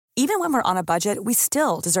Even when we're on a budget, we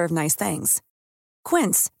still deserve nice things.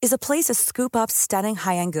 Quince is a place to scoop up stunning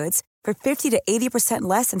high-end goods for 50 to 80%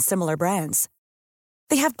 less than similar brands.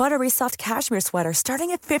 They have buttery soft cashmere sweaters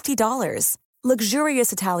starting at $50,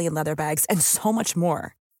 luxurious Italian leather bags, and so much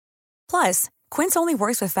more. Plus, Quince only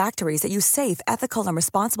works with factories that use safe, ethical, and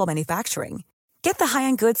responsible manufacturing. Get the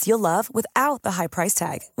high-end goods you'll love without the high price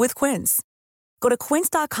tag with Quince. Go to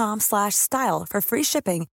quince.com/style for free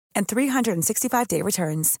shipping and 365-day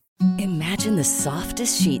returns. Imagine the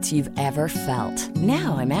softest sheets you've ever felt.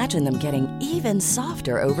 Now imagine them getting even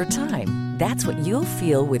softer over time. That's what you'll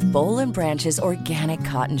feel with Boll & Branch's organic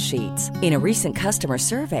cotton sheets. In a recent customer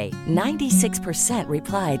survey, 96%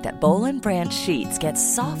 replied that Boll & Branch sheets get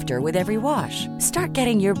softer with every wash. Start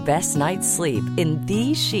getting your best night's sleep in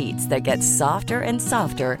these sheets that get softer and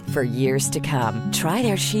softer for years to come. Try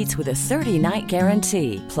their sheets with a 30-night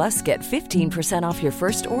guarantee. Plus, get 15% off your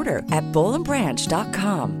first order at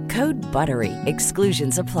bollandbranch.com. Code BUTTERY.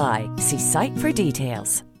 Exclusions apply. See site for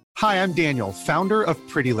details. Hi, I'm Daniel, founder of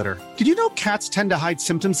Pretty Litter. Did you know cats tend to hide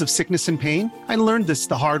symptoms of sickness and pain? I learned this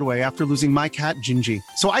the hard way after losing my cat, Gingy.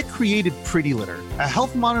 So I created Pretty Litter, a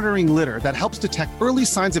health monitoring litter that helps detect early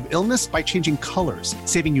signs of illness by changing colors,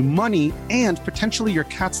 saving you money and potentially your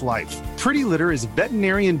cat's life. Pretty Litter is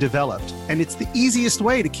veterinarian developed, and it's the easiest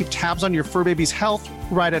way to keep tabs on your fur baby's health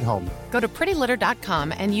right at home. Go to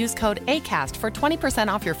prettylitter.com and use code ACAST for 20%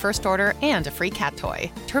 off your first order and a free cat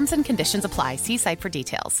toy. Terms and conditions apply. See site for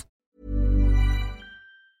details.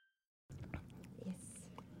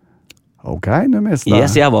 Ok, det meste.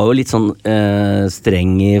 Yes, jeg var jo litt sånn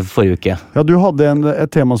streng i forrige uke. Ja, du hadde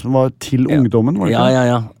et tema som var til ungdommen, var det ikke?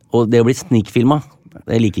 Ja. Og det å bli snikfilma,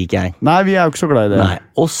 det liker ikke jeg. Nei, vi er jo ikke så glad i det. Nei,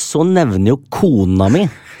 og så nevner jo kona mi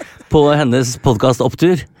på hennes podcast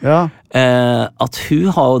Opptur at hun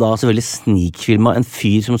har jo da selvfølgelig snikfilma en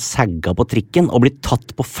fyr som sagga på trikken og blitt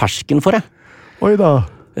tatt på fersken for det. Oi da.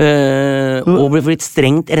 Og ble blitt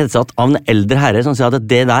strengt redsatt av en eldre herre som sier at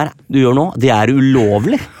det der du gjør nå, det er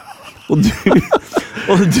ulovlig. Og du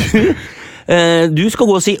skal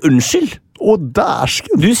gå og si unnskyld. Å,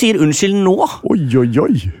 dæsken. Du sier unnskyld nå. Oi.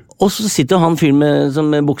 Og så sitter han fyr med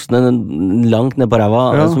buksene langt ned på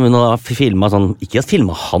ræva, som hun har filmet sånn, ikke at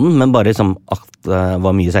filmet han, men bare som at det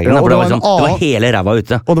var mye seggende, for det var hele ræva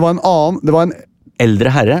ute. Og det var en eldre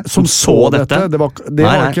herre som så dette. Det var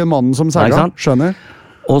ikke en mann som sagga, skjønner.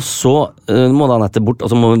 Og så må han etter bort,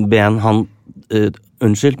 og så må han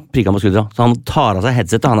unnskyld, prikket på skuldra. Så han tar av seg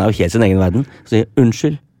headsetet, han er jo helt sin egen verden. Så sier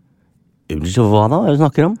unnskyld. Unnskyld for hva da? Hva er det du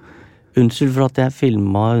snakker om? Unnskyld for at jeg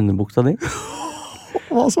filmet underbuksa di.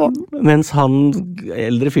 Hva sa han? Mens han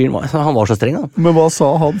eldre fyren, han var så streng da. Men hva sa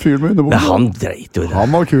han fyren med underbuksa? Han dreit jo det. Han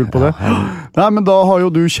var kul på det. Nei, men da har jo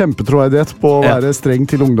du kjempetroverdighet på å være streng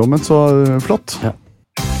til ungdommen, så flott. Ja.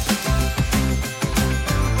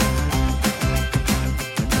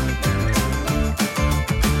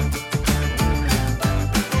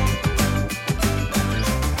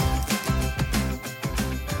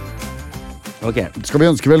 Okay. Skal vi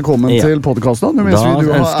ønske velkommen til podcasten? Da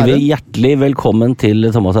ønsker vi hjertelig velkommen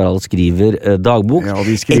til Thomas Harald skriver dagbok.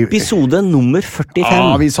 Episode nummer 45.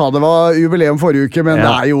 Ja, vi sa det var jubileum forrige uke, men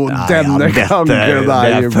det er jo denne gangen. Det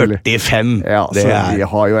er 45. Ja, så vi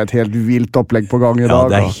har jo et helt vilt opplegg på gang i dag. Ja,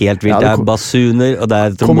 det er helt vilt. Det er basuner, og det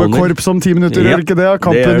er tromboner. Kommer korps om 10 minutter, eller ikke det?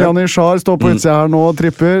 Kampen Janitsjar står på utsida her nå og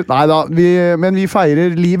tripper. Neida, men vi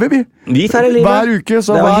feirer livet, vi. Vi feirer livet. Hver uke.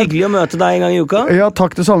 Det var hyggelig å møte deg en gang i uka. Ja,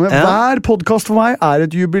 takk det samme. Hver podcast for meg er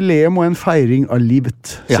et jubileum og en feiring av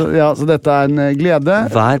livet. Så dette er en glede.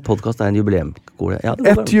 Hver podcast er en jubileum.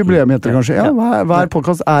 Et jubileum heter det kanskje. Ja, hver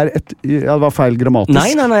podcast er det var feil grammatisk.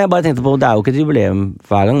 Nei, jeg bare tenkte på, det er jo ikke et jubileum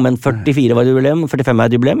hver gang, men 44 var et jubileum, 45 er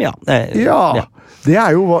et jubileum, ja. Det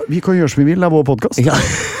er jo hva vi kan gjøre som vi vil, det er vår podcast. Ja.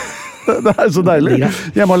 Det er så deilig.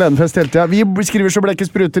 Hjemme alenefest hele tiden. Vi skriver så blekke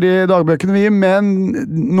spruter i dagbøkene vi, men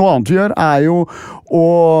noe annet vi gjør er jo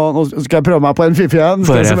nå skal jeg prøve meg på en fiff igjen.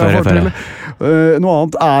 Noe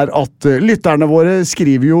annet er at lytterne våre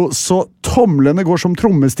skriver jo så tomlene går som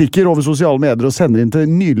trommestikker over sosiale medier og sender inn til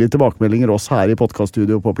nydelige tilbakemeldinger oss her i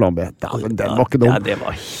podcaststudio på Plan B. Den var ikke dum. Ja, det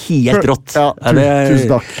var helt rått. Ja, tusen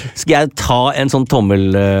takk. Skal jeg ta en sånn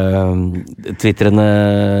tommel-twitterende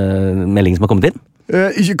melding som har kommet inn?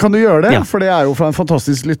 Kan du gjøre det? For det er jo fra en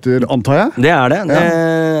fantastisk lytter, antar jeg. Det er det.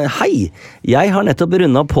 Hei, jeg har nettopp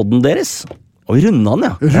rundet podden deres. Og rundet den,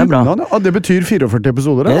 ja. Det betyr 44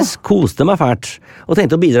 episoder, da. Jeg koste meg fælt, og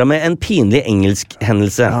tenkte å bidra med en pinlig engelsk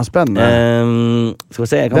hendelse. Ja, spennende. Skal vi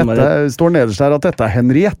se, står nederst her at dette er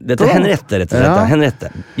Henriette. Dette er Henriette, rett og slett. Ja. Henriette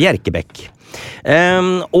Bjerkebekk.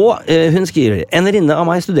 Og hun skriver, en venninne av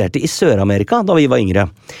meg studerte i Sør-Amerika da vi var yngre.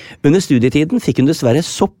 Under studietiden fikk hun dessverre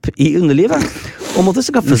sopp i underlivet, og måtte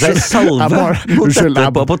skaffe seg salve mot dette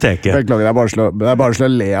på apoteket. Beklager, det er bare slå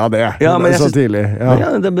å le av det. Ja, men så tidlig.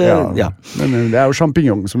 Ja. Men det er jo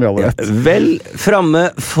champignon, som vi alle vet. Vel framme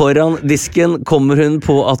foran disken kommer hun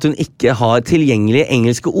på at hun ikke har tilgjengelige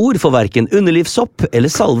engelske ord for hverken underlivssopp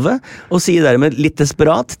eller salve, og sier dermed litt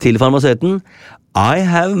desperat til farmasøyten I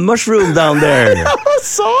have mushroom down there.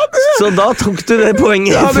 Så da tok du det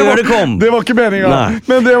poenget før det kom. Det var ikke meningen,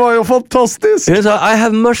 men det var jo fantastisk. Hun sa I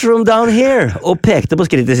have mushroom down here og pekte på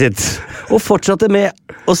skrittet sitt og fortsatte med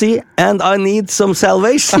å si and I need some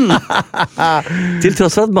salvation. Til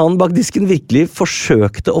tross for at mannen bak disken virkelig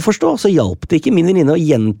forsøkte å forstå, så hjalp det ikke min venninne å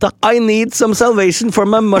gjenta I need some salvation for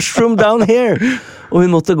my mushroom down here, og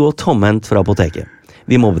hun måtte gå tomhendt fra apoteket.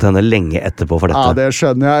 Vi mobbet henne lenge etterpå for dette. Ja, det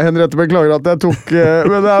skjønner jeg. Henriette beklager at jeg tok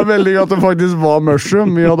men det er veldig at det faktisk var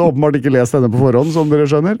mushroom. Vi hadde åpenbart ikke lest denne på forhånd, som dere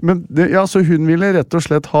skjønner. Men så hun ville rett og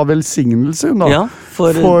slett ha velsignelse da,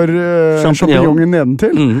 for champignonen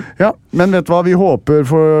nedentil. Ja, men vet du hva? Vi håper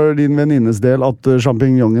for din venninnes del at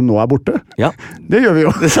champignonen nå er borte. Ja. Det gjør vi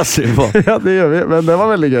jo. Det satser vi på. Ja, det gjør vi. Men det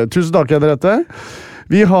var veldig gøy. Tusen takk, Henriette.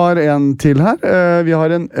 Vi har en til her. Vi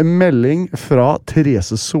har en melding fra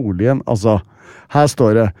Therese Solien, altså. Her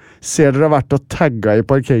står det, ser dere har vært og tagget i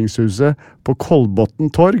parkeringshuset på Kolbotn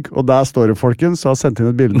Torg, og der står det, folkens, og har sendt inn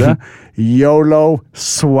et bilde, YOLO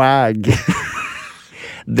swag.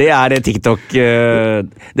 Det er TikTok.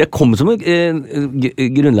 Det kom som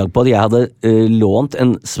grunnlag på at jeg hadde lånt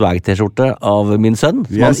en swag-t-skjorte av min sønn,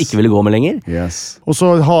 som han ikke ville gå med lenger. Yes. Og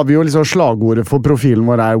så har vi jo liksom slagordet for profilen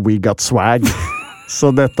vår er We Got Swag. Så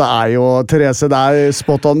dette er jo, Therese, det er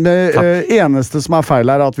spot on. Det eneste som er feil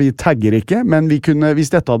er at vi tagger ikke, men vi kunne,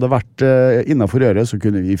 hvis dette hadde vært innenfor øret, så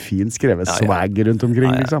kunne vi fint skrevet swag rundt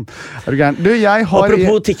omkring, liksom. Er du gæren? Du, jeg har...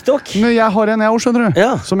 Apropos TikTok. Jeg har en også, skjønner du,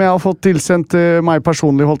 som jeg har fått tilsendt meg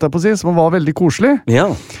personlig, holdt jeg på å si, som var veldig koselig. Ja.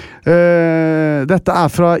 Dette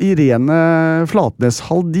er fra Irene Flatnes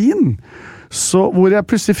Haldin, hvor jeg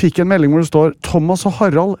plutselig fikk en melding hvor det står Thomas og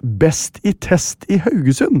Harald best i test i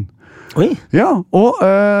Haugesund. Oi. Ja, og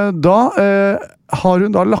da har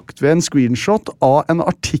hun da lagt ved en screenshot av en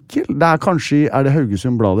artikkel. Det er kanskje, er det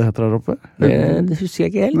Haugesund-bladet heter her oppe? Det husker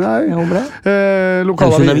jeg ikke helt. Nei.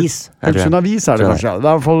 Haugesund-avis. Haugesund-avis er det kanskje. Det er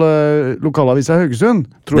i hvert fall lokalavis av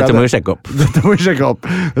Haugesund. Dette må vi sjekke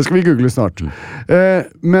opp. Det skal vi google snart.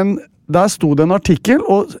 Men der sto det en artikkel,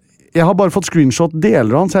 og jeg har bare fått screenshot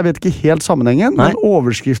deler av den, så jeg vet ikke helt sammenhengen, men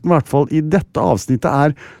overskriften i hvert fall i dette avsnittet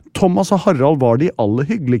er Thomas og Harald var de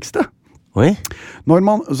aller hyggeligste. Oi.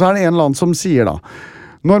 Så er det en eller annen som sier da,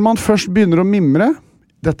 når man først begynner å mimre,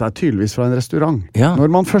 dette er tydeligvis fra en restaurant,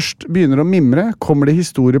 når man først begynner å mimre, kommer det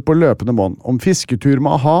historie på løpende bånd om fisketur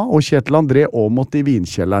med AHA og Kjetil André Aamodt i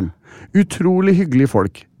vinkjelleren. Utrolig hyggelige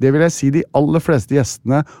folk. Det vil jeg si de aller fleste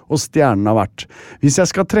gjestene og stjernene har vært. Hvis jeg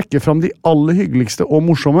skal trekke fram de aller hyggeligste og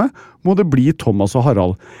morsomme, må det bli Thomas og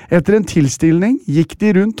Harald. Etter en tilstilling gikk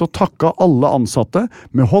de rundt og takka alle ansatte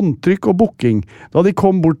med håndtrykk og booking. Da de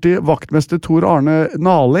kom bort til vaktmester Tor Arne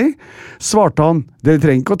Nali, svarte han, dere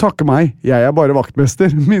trenger ikke å takke meg, jeg er bare vaktmester,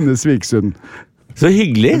 minnes Viksund. Så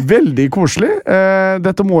hyggelig. Veldig koselig.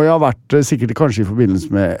 Dette må jo ha vært sikkert kanskje i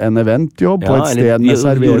forbindelse med en eventjobb på et sted med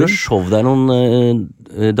servering. Vi gjorde show der noen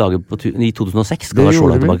dager i 2006. Skal det være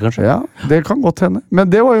så langt tilbake, kanskje? Ja, det kan godt hende.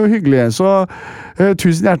 Men det var jo hyggelig. Så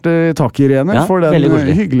tusen hjertelig takk, Irene, for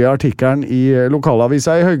den hyggelige artikkelen i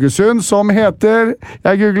lokalavisa i Haugesund, som heter,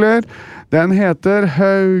 jeg googler, den heter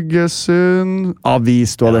Haugesund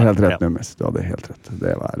Avis. Du hadde helt rett, Nømmes. Du hadde helt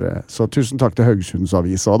rett. Så tusen takk til Haugesunds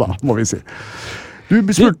Avis også, da, må vi si. Du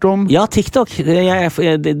spurte om... Ja, TikTok. Du er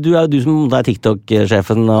jo du som er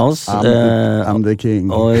TikTok-sjefen av oss. I'm the king.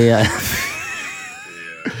 Og jeg...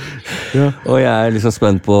 Og jeg er liksom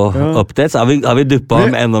spent på updates. Har vi duppet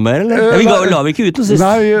om enda mer, eller? Vi la vi ikke ut noe sist.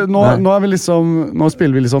 Nei, nå er vi liksom, nå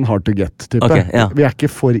spiller vi litt sånn hard to get-type. Okay, vi er ikke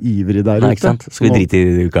for ivrig der ute. Ikke sant? Skal vi drite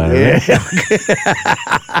i uka her?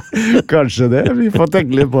 Kanskje det. Vi får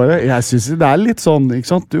tenke litt på det. Jeg synes det er litt sånn,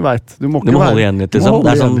 ikke sant? Du vet, du må ikke holde igjen litt, liksom.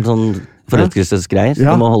 Det er sånn forelskelsesgreier, så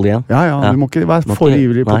du må holde igjen. Ja, du må ikke være for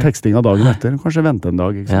ivrig på teksting av dagen etter. Kanskje vente en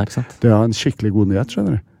dag, ikke sant? Du har en skikkelig god nyhet,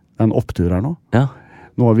 skjønner du. Det er en opptur her nå. Ja.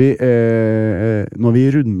 Nå har vi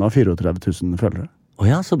rundet 34 000 følgere.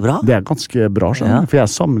 Åja, så bra. Det er ganske bra, skjønner du. For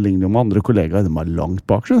jeg sammenligner jo med andre kollegaer, de er langt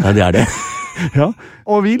bak, skjønner Ja, du. det er det. Ja,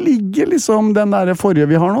 og vi ligger liksom, den der forrige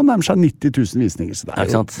vi har nå, nærmer seg 90 000 visninger, så det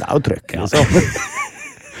er jo trøkk, liksom.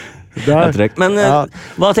 Det er trøkk. Men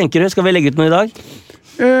hva tenker du? Skal vi legge ut noe i dag?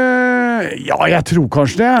 Ja, jeg tror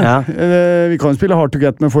kanskje det. Vi kan spille hard to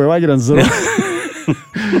get, men får jo være grenser.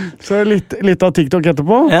 Så litt av TikTok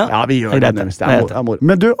etterpå? Ja, vi gjør det. Det er moro.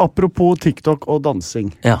 Men du, apropos TikTok og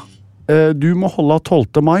dansing. Ja. Du må holde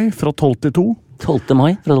 12. mai fra 12 til 2. 12.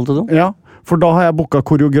 mai fra 12 til 2? Ja, for da har jeg booket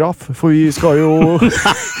koreograf, for vi skal jo...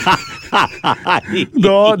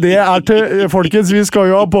 Folkens, vi skal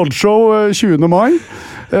jo ha podshow 20. mai.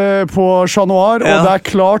 På Chat Noir, og det er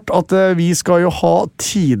klart at vi skal jo ha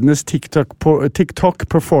tidenes TikTok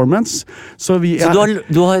performance, så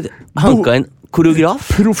du har hanka inn koreograf?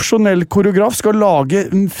 Profesjonell koreograf skal lage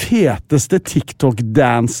den feteste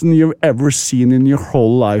TikTok-dansen you've ever seen in your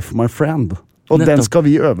whole life, my friend. Og den skal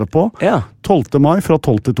vi øve på 12. mai fra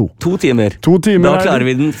 12 til 2. 2 timer. Da klarer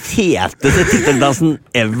vi den feteste TikTok-dansen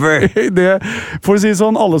ever. For å si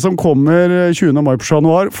sånn, alle som kommer 20. mai på Chat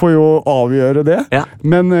Noir får jo avgjøre det. Ja.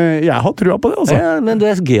 Men jeg har trua på det, altså. Ja, men det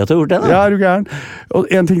er gøy at du har gjort det, da. Ja, er du gæren. Og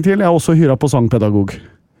en ting til, jeg har også hyret på sangpedagog.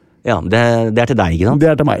 Ja, det er til deg, ikke sant?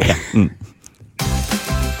 Det er til meg. Ja.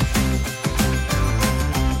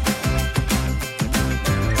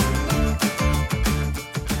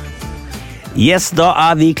 Yes, da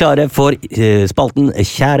er vi klare for spalten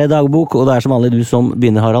Kjære dagbok, og det er som vanlig du som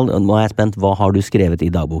begynner, Harald. Nå er jeg spent, hva har du skrevet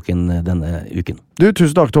i dagboken denne uken? Du,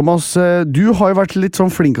 tusen takk, Thomas. Du har jo vært litt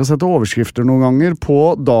sånn flink å sette overskrifter noen ganger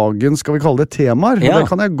på dagen, skal vi kalle det temaer. Ja.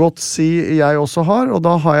 Det kan jeg godt si jeg også har, og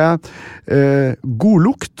da har jeg god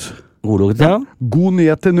lukt. God lukt, ja. God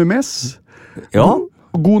nyhet til Numes. Ja.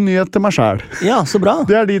 God nyhet til meg selv. Ja, så bra.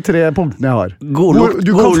 Det er de 3 punktene jeg har. God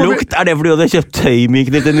lukt, er det fordi du hadde kjøpt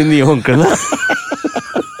tøymykning til de nye håndklene?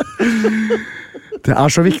 Det er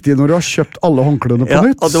så viktig når du har kjøpt alle håndklene på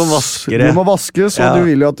nytt. Og du må vaske det. Du må vaskes, og du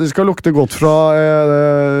vil jo at det skal lukte godt fra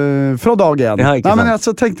dag 1. Ja, nei, men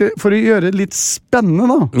jeg tenkte, for å gjøre det litt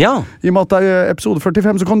spennende da, i og med at det er episode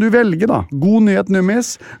 45, så kan du velge da. God nyhet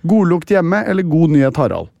Numis, god lukt hjemme, eller god nyhet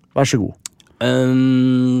Harald. Vær så god.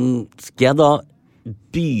 Skal jeg da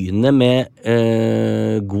begynne med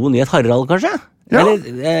god nyhet Harald, kanskje? Ja,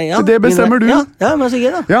 eller, det bestemmer du. Ja, men så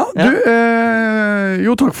gøy da. Ja, du,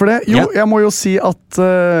 jo, takk for det. Jo, jeg må jo si at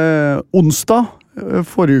onsdag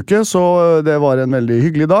forrige uke, så det var en veldig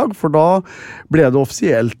hyggelig dag, for da ble det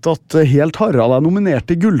offisielt at Helt Harald er nominert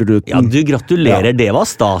til Gullruten. Ja, du gratulerer, det var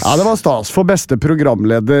stas. Ja, det var stas. For beste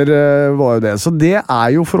programleder var jo det. Så det er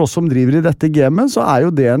jo, for oss som driver i dette gamet, så er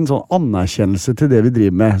jo det en sånn anerkjennelse til det vi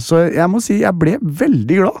driver med. Så jeg må si, jeg ble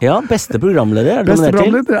veldig glad. Ja, beste programleder er du nominert til. Beste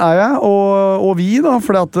programleder er jeg, og vi da,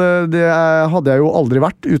 for det hadde jeg jo aldri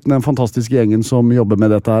vært uten den fantastiske gjengen som jobber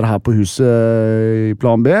med dette her på huset i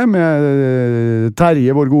Plan B, med Terje,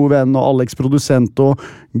 vår gode venn, og Alex, produsent, og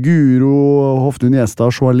Guro Hoftun Gjestad,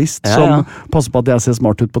 journalist, som passer på at jeg ser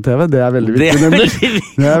smart ut på TV. Det er veldig viktig.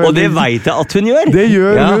 Og det vet jeg at hun gjør. Det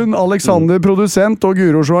gjør hun. Alexander, produsent, og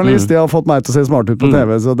Guro, journalist. De har fått meg til å se smart ut på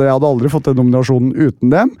TV, så jeg hadde aldri fått den nominasjonen uten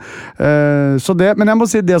dem. Men jeg må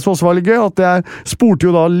si, det som også var litt gøy, at jeg spurte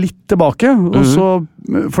jo da litt tilbake, og så,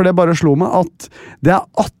 for det bare slo meg at det er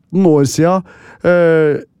 18 år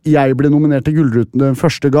siden jeg ble nominert til Gullruten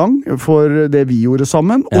første gang for det vi gjorde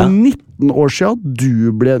sammen, og 19 år siden du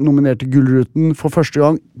ble nominert til Gullruten for første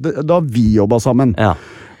gang da vi jobbet sammen. Ja.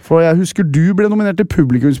 For jeg husker du ble nominert til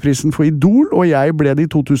Publikumsprisen for Idol, og jeg ble det i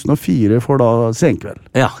 2004 for da Senkveld.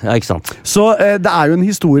 Ja, ikke sant. Så det er jo en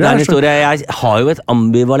historie. Det er en historie. Jeg har jo et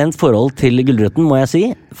ambivalent forhold til Gullruten, må jeg si.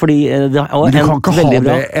 Fordi det har du kan ikke ha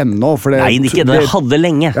det ennå. Nei, ikke det. Jeg hadde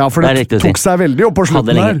lenge. Ja, for det tok seg veldig opp på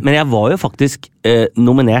slutten her. Men jeg var jo faktisk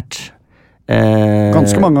nominert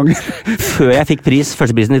ganske mange ganger. Før jeg fikk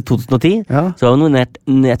første prisen i 2010, så var jeg nominert,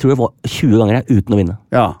 jeg tror det var 20 ganger uten å vinne.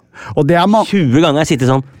 Ja. Og det er 20 ganger jeg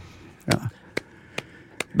sitter sånn. Ja.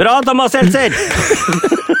 Bra, Thomas Seltzer!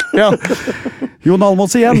 Ja. Jon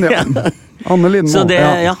Almås igjen, ja. Anne Lindmo. Så det,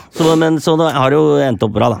 så det har jo endt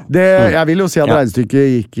opp bra, da. Jeg vil jo si at regnestykket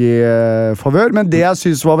gikk i favør, men det jeg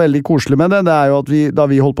synes var veldig koselig med det er jo at da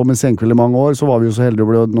vi holdt på med Senkveld i mange år, så var vi jo så heldige å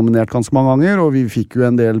bli nominert ganske mange ganger, og vi fikk jo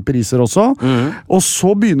en del priser også. Og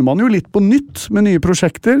så begynner man jo litt på nytt med nye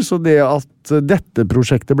prosjekter, så det at dette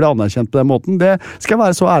prosjektet ble anerkjent på den måten, det skal jeg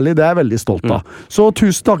være så ærlig, det er jeg veldig stolt av. Så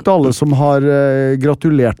tusen takk til alle som har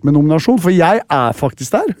gratulert med nominasjon, for jeg er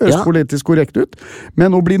faktisk der, høres politisk korrekt ut,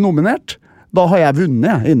 men å bli nominert, da har jeg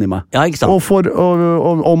vunnet inni meg. Ja, ikke sant?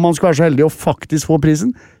 Og om man skal være så heldig å faktisk få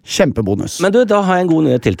prisen, kjempebonus. Men du, da har jeg en god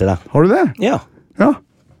nyhet til deg. Har du det? Ja. Ja.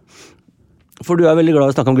 For du er veldig glad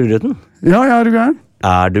i å snakke om Gullruten? Ja, jeg er gæren.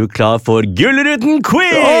 Er du klar for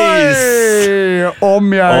Gullruten-quiz? Oi!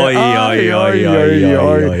 Om jeg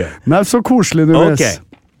Oi. Nei, så koselig du vet. Ok.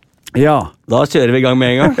 Ja. Da kjører vi I gang med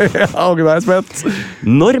en gang. Ja, ok, da er jeg spent.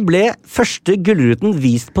 Når ble første Gullruten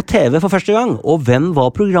vist på TV for første gang, og hvem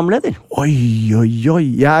var programleder? Oi.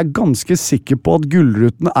 Jeg er ganske sikker på at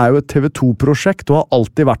Gullruten er jo et TV2-prosjekt, og har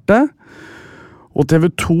alltid vært det. Og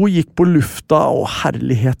TV2 gikk på lufta, og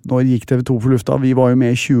herlighet, når gikk TV2 på lufta? Vi var jo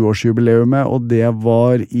med I 20-årsjubileumet, og det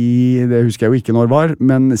var det husker jeg jo ikke når det var,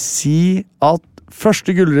 men si at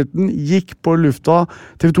første Gullruten gikk på lufta,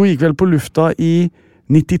 TV2 gikk vel på lufta I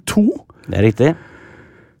 92? Det riktig.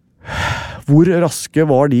 Hvor raske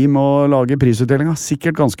var de med å lage prisutdelingen?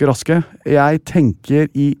 Sikkert ganske raske. Jeg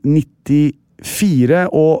tenker I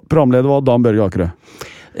 94, og programleder var Dan Børge Akerø.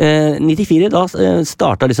 94, da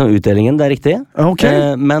startet liksom utdelingen, det riktig.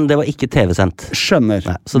 Okay. Men det var ikke TV-sendt. Skjønner.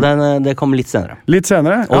 Nei, så det kom litt senere. Litt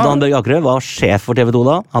senere? Og Dan Børge Akerø var sjef for TV2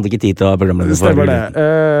 da. Hadde ikke tid til å ha programleder. Stemmer det.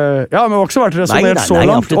 Ja, men det var ikke så vært resonert så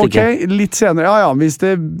langt. Ok, litt senere. Ja, hvis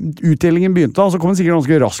utdelingen begynte, så kom den sikkert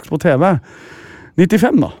ganske raskt på TV.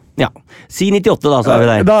 95 da. Ja. Si 98 da, så vi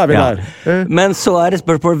der. Da vi der. Men så det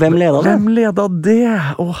spørsmål, hvem ledet det? Hvem ledet det?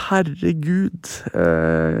 herregud.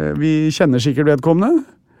 Vi kjenner sikkert vedkommende.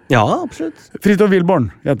 Ja, absolutt. Fridtjof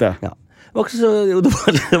Wilborn, heter jeg. Ja. Det var ikke så... Jo, det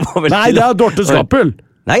var vel... Nei, det Dorte Skappel!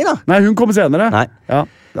 Nei da. Nei, hun kom senere. Nei. Ja,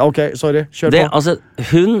 ok, sorry. Kjør på. Altså,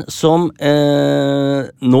 hun som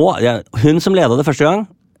hun som ledet det første gang,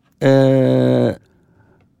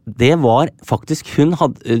 det var faktisk hun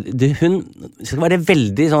skal være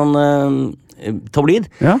veldig sånn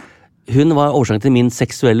tabloid. Ja. Hun var årsaken til min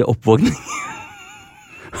seksuelle oppvåkning.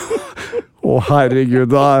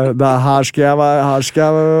 Herregud, her skal jeg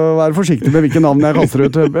være forsiktig med hvilke navn jeg kaster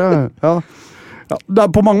ut. Ja. Det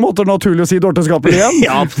på mange måter naturlig å si Dorte Skappel igjen.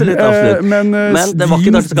 Ja, absolutt. Men det var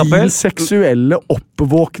ikke Dorte Skappel. Din seksuelle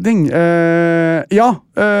oppvåkning. Ja.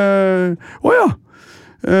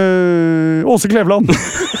 Åse Kleveland.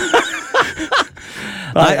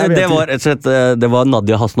 Nei, det var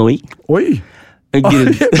Nadia Hasnoui. Oi.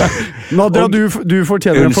 Nadia, du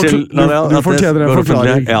fortjener en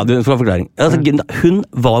forklaring. Ja, du får forklaring. Altså, hun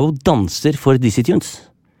var jo danser for Dizzie Tunes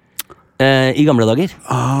I gamle dager.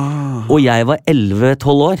 Og jeg var 11-12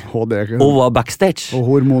 år og var backstage. Og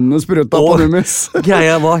hormonene sprøtta på nummis.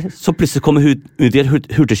 Greia var, så plutselig kom hun ut I et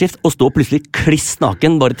hurtigskift og stod plutselig kliss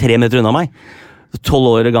naken bare 3 meter unna meg.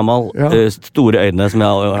 12 år gammel, store øyne som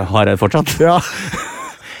jeg har fortsatt. Ja.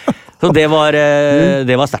 Så det var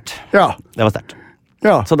sterkt. Ja. Det var sterkt.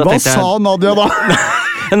 Ja, hva sa Nadia da?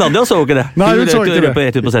 Nadia så jo ikke det. Nei, hun så ikke det.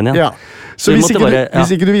 Rett ut på scenen, ja. Så hvis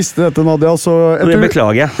ikke du visste dette, Nadia, så...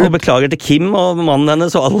 Beklager. Og beklager til Kim og mannen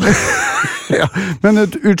hennes og alle. Ja, men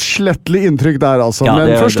et utslettelig inntrykk der, altså. Ja,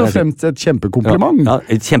 men først og fremst et kjempekompliment. Ja,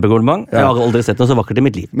 et kjempekompliment. Jeg har aldri sett noe så vakkert I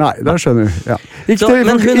mitt liv. Nei, det skjønner du. Ja. Ikke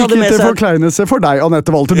til forkleinelse for deg,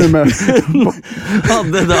 Anette Walter Numme.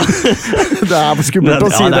 Det skummelt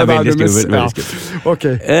å si det der, Numme. Ok.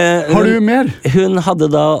 Har du mer? Hun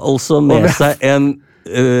hadde da altså med seg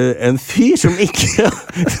en fyr som jeg ikke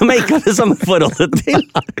hadde samme forholdet til,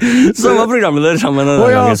 som var programleder sammen med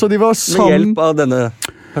hjelp av denne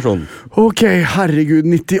personen. Ok, herregud,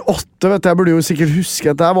 98, vet du, jeg burde jo sikkert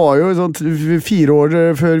huske at det var jo sånn 4 år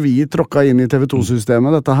før vi tråkka inn I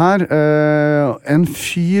TV2-systemet, dette her. En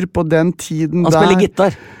fyr på den tiden Han spiller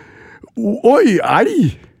gitar. Oi,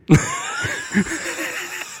 elg!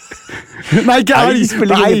 Nei, ikke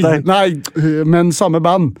elg! Nei, men samme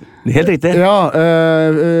band. Helt riktig. Ja,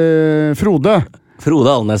 Frode.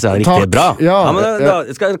 Frode Alnes, riktig bra. Ja, men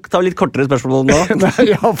jeg skal ta litt kortere spørsmål nå.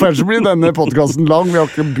 Nei, for ellers blir denne podcasten lang. Vi har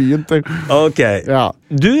ikke begynt. Ok. Ja.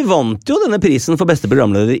 Du vant jo denne prisen for beste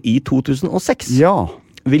programleder I 2006. Ja.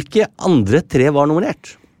 Hvilke andre 3 var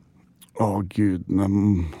nominert? Gud.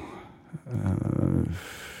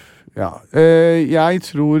 Ja. Jeg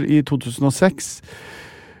tror I 2006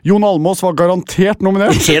 Jon Almaas var garantert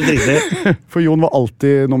nominert. Helt riktig. For Jon var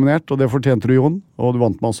alltid nominert, og det fortjente du, Jon. Og du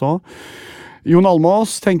vant med også. Jon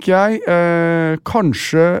Almaas, tenker jeg.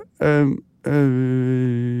 Kanskje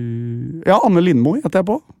ja, Anne Lindmo heter jeg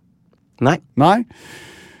på. Nei.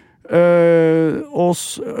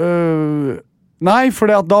 Nei, for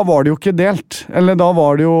da var det jo ikke delt. Eller da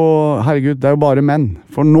var det jo, herregud, det jo bare menn.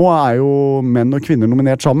 For nå jo menn og kvinner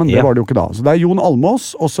nominert sammen. Det var det jo ikke da. Så det Jon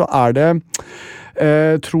Almaas, og så det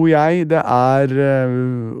tror jeg det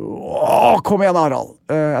kom igjen, Harald.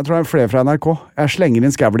 Jeg tror det flere fra NRK. Jeg slenger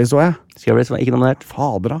inn Skavlis også, jeg. Skavlis var ikke nominert.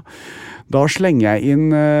 Fader da. Da slenger jeg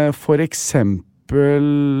inn for eksempel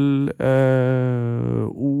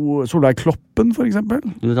Solveig Kloppen, for eksempel.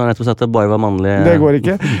 Du har nettopp sagt det bare var mannlig. Det går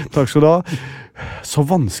ikke. Takk skal du ha. Så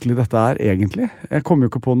vanskelig dette egentlig. Jeg kommer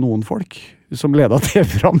jo ikke på noen folk som ledet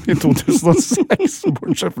TV-program I 2006,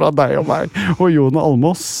 bortsett fra deg og meg, og Jon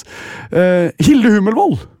Almaas. Hilde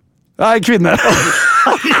Hummelvold! Nei, kvinne.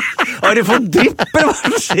 Har du fått drypper?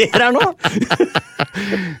 Hva skjer her nå?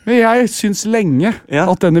 Men jeg syns lenge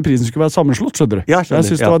at denne prisen skulle være sammenslått, skjønner du. Ja, skjønner. Jeg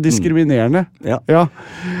syns det var diskriminerende. Ja.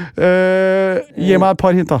 Gi meg et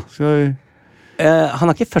par hint, da. Han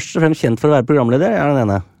er ikke først og fremst kjent for å være programleder, er den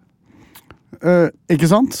ene. Ikke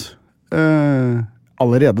sant?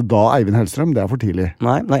 Allerede da Eivind Hellstrøm, det er for tidlig.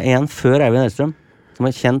 Nei, en før Eivind Hellstrøm, som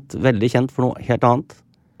er veldig kjent for noe helt annet.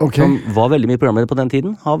 Okay. Som var veldig mye programleder på den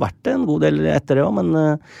tiden. Har vært det en god del etter det også,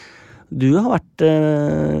 men du har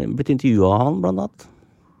blitt intervjuet av han, blant annet.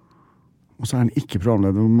 Og så er han ikke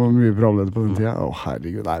programleder, mye programleder på den tiden.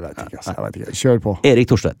 Herregud, nei, jeg vet ikke. Kjør på. Erik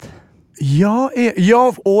Thorstvedt. Ja,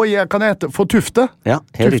 og jeg kan hete for Tufte. Ja,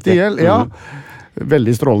 helt riktig. Ja.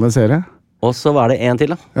 Veldig strålende serie. Og så var det en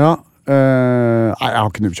til, da. Ja, nei, jeg har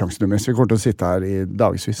ikke nubbsjansen, så vi kommer til å sitte her i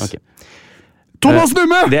dagsvis. Okay. Thomas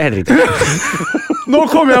Numme! Det er helt riktig. Nå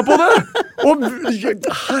kom jeg på det!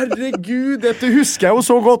 Herregud, dette husker jeg jo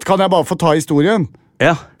så godt. Kan jeg bare få ta historien?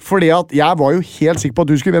 Ja. Fordi at jeg var jo helt sikker på at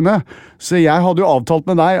du skulle vinne. Så jeg hadde jo avtalt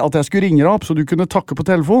med deg at jeg skulle ringe deg opp, så du kunne takke på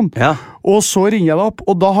telefon. Ja. Og så ringer jeg deg opp,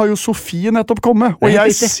 og da har jo Sofie nettopp kommet. Og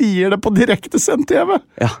jeg sier det på direkte sendt TV.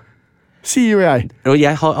 Ja. Sier jo jeg. Og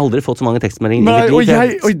jeg har aldri fått så mange tekstmeldinger. Nei, og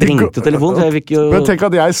jeg sprengte telefonen, så jeg fikk jo... Men tenk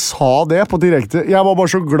at jeg sa det på direkte. Jeg var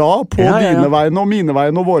bare så glad på dine vegne og mine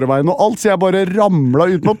vegne og våre vegne og alt, så jeg bare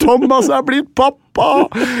ramlet ut med Thomas er blitt pappa!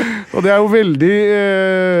 Og det er jo veldig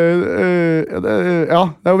det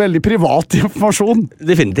er jo veldig privat informasjon.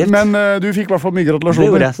 Definitivt. Men du fikk i hvert fall mye gratulasjoner.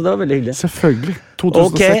 Det gjorde jeg, så det var veldig hyggelig. Selvfølgelig.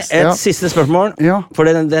 2006. Ok, et siste spørsmål. Ja. For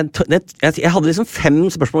jeg hadde liksom 5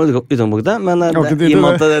 spørsmål i utgangspunktet, men i og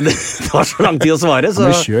med at det tar så lang tid å svare,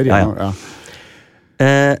 så... Men kjør igjen,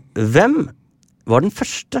 hvem var den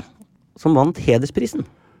første som vant hedersprisen?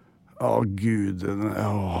 Gud,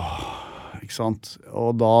 ikke sant?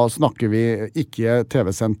 Og da snakker vi ikke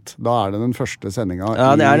TV-sendt. Da er det den første sendinga.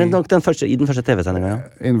 Ja, det er nok den første TV-sendinga, ja.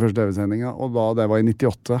 I den første TV-sendinga, og da det var i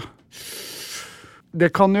 98. Det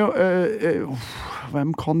kan jo...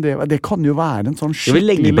 hvem kan det være? Det kan jo være en sånn skikkelig... Jeg vil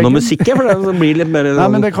legge på noe musikk, for det blir litt mer Nei,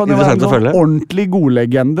 men det kan jo være interessant å følge. En ordentlig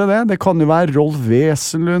godlegende, det. Det kan jo være Rolf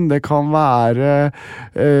Wesenlund, det kan være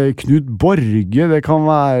Knut Borge, det kan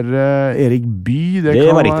være Erik Bye. Det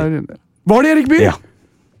var riktig. Var det Erik Bye? Ja.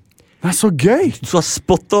 Det er så gøy! Du var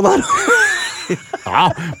spot on der! Ja,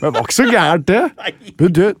 men det var ikke så gærent det.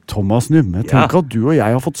 Men du, Thomas Numme, tenk at du og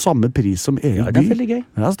jeg har fått samme pris som Erik Bye. Ja, det er veldig gøy.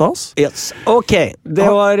 Det er stas. Yes. Ok, det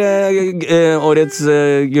var årets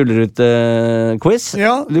Gullrute-quiz.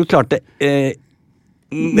 Ja. Du klarte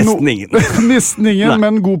nesten ingen. Nesten ingen,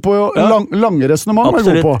 men god på lange resonemang.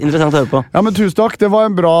 Absolutt, god på. Interessant å høre på. Ja, men tusen takk, det var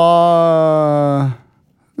en bra...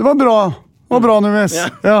 Det var bra, Nummis.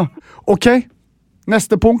 Ja. Ok,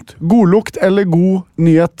 neste punkt. Godlukt eller god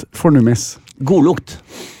nyhet for Nummis? Godlukt.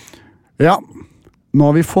 Ja, nå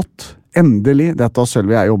har vi fått endelig, dette har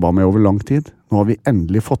Sølvi jeg jobbet med over lang tid, nå har vi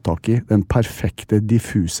endelig fått tak i den perfekte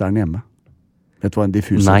diffuseren hjemme. Vet du hva en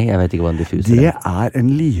diffuser er? Nei, jeg vet ikke hva en diffuser er. Det er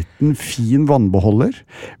en liten, fin vannbeholder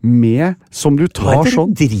med, som du tar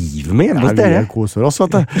sånn... Hva er det du driver med hjemme hos dere? Vi koser oss,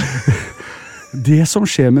 vet du. Det som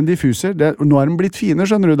skjer med en diffuser, nå er den blitt fine,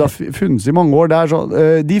 skjønner du, det har funnes i mange år, det er sånn,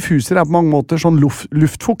 diffuser er på mange måter sånn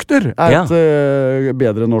luftfukter, er et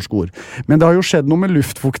bedre norsk ord. Men det har jo skjedd noe med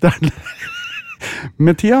luftfukteren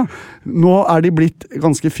med tida. Nå er de blitt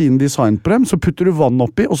ganske fine design på dem, så putter du vann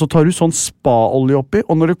oppi, og så tar du sånn spa-olje oppi,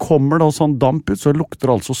 og når det kommer da sånn damp ut, så lukter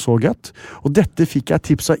det altså så godt. Og dette fikk jeg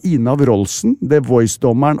tips av Ina Wroldsen, det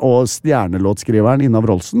voice-dommeren og stjernelåtskriveren Ina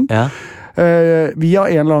Wroldsen. Ja. Vi har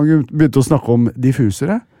en eller annen begynt å snakke om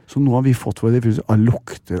diffusere, så nå har vi fått våre diffusere. Det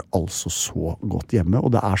lukter altså så godt hjemme,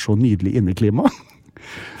 og det er så nydelig inneklima.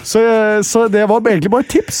 Så det var egentlig bare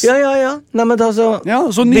tips. Ja. Nei, men altså,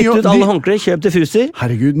 bytt ut alle håndklær, kjøp diffuser.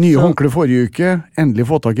 Herregud, nye håndklær forrige uke. Endelig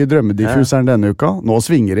fått tak i drømmediffuseren denne uka. Nå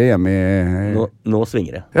svinger det hjemme i... Nå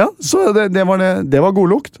svinger det. Ja, så det var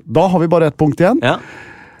god lukt. Da har vi bare et punkt igjen. Ja.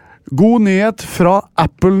 God nyhet fra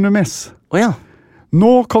Apple Numis. Ja.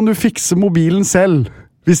 Nå kan du fikse mobilen selv,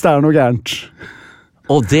 hvis det er noe gærent.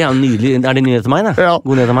 Det er nydelig. Er det nyhet til meg, da? Ja,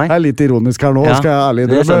 god nyhet til meg. Jeg er litt ironisk her nå, skal jeg ærlig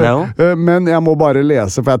det skjønner jeg jo. Men jeg må bare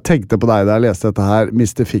lese, for jeg tenkte på deg da jeg leste dette her,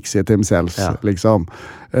 Mr. Fix-It himself, liksom.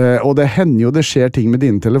 Og det hender jo det skjer ting med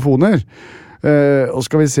dine telefoner. Og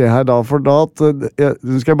skal vi se her da, for da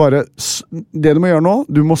det du må gjøre nå,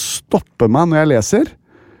 du må stoppe meg når jeg leser,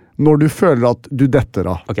 når du føler at du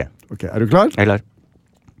detter av. Ok, er du klar? Jeg er klar.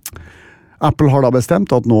 Apple har da bestemt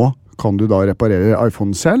at nå kan du da reparere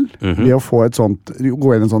iPhone selv ved å få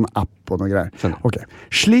gå inn i en sånn app og noe greier. Ok,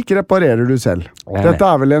 slik reparerer du selv. Dette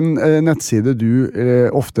er vel en nettside du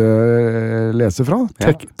ofte leser fra,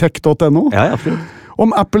 tech.no. Ja, absolutt.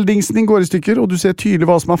 Om Apple-dingsen din går i stykker, og du ser tydelig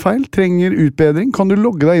hva som feil, trenger utbedring, kan du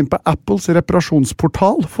logge deg inn på Apples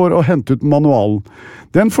reparasjonsportal for å hente ut manualen.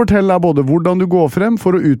 Den forteller deg både hvordan du går frem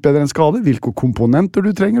for å utbedre en skade, hvilke komponenter du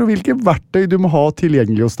trenger, og hvilke verktøy du må ha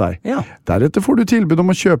tilgjengelig hos deg. Ja. Deretter får du tilbud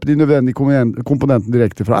om å kjøpe de nødvendige komponentene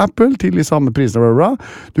direkte fra Apple til de samme prisene.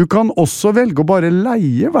 Du kan også velge å bare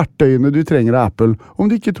leie verktøyene du trenger av Apple, om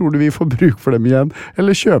du ikke tror du vil få bruk for dem igjen,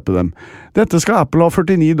 eller kjøpe dem. Dette skal Apple ha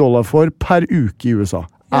 $49 for per uke i USA.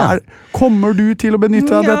 Ja. Kommer du til å benytte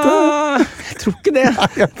deg av dette? Jeg tror ikke det.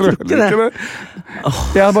 Nei, jeg tror ikke det.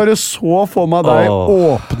 Jeg bare så for meg deg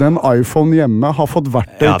åpne en iPhone hjemme, ha fått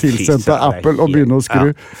verktøy tilsendt av Apple og begynne å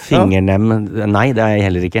skru. Fingernem, nei, det er jeg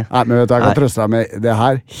heller ikke. Nei, men vet du, jeg kan trøste deg med det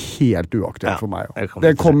her helt uaktuelt for meg.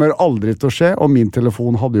 Det kommer aldri til å skje, og min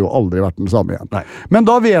telefon hadde jo aldri vært den samme igjen. Nei. Men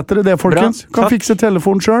da vet dere det, folkens. Bra, kan fikse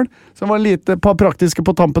telefonen selv, som var litt par praktiske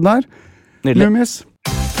på tampen der. Nydelig. Loomis.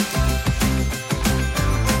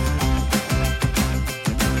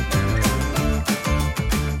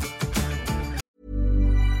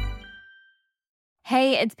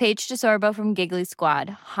 Hey, it's Paige DeSorbo from Giggly Squad.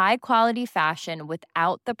 High quality fashion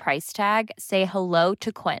without the price tag. Say hello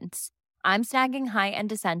to Quince. I'm snagging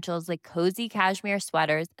high-end essentials like cozy cashmere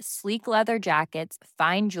sweaters, sleek leather jackets,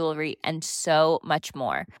 fine jewelry, and so much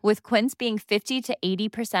more. With Quince being 50 to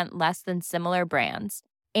 80% less than similar brands.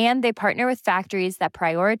 And they partner with factories that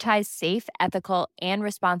prioritize safe, ethical, and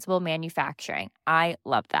responsible manufacturing. I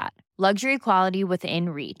love that. Luxury quality within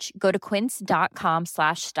reach. Go to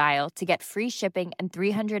quince.com/style to get free shipping and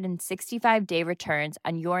 365-day returns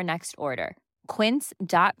on your next order.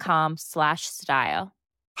 Quince.com/style.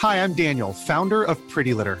 Hi, I'm Daniel, founder of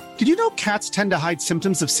Pretty Litter. Did you know cats tend to hide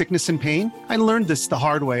symptoms of sickness and pain? I learned this the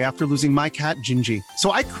hard way after losing my cat, Gingy.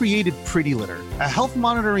 So I created Pretty Litter, a health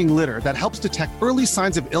monitoring litter that helps detect early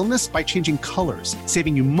signs of illness by changing colors,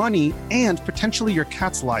 saving you money and potentially your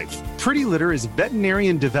cat's life. Pretty Litter is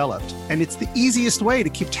veterinarian developed, and it's the easiest way to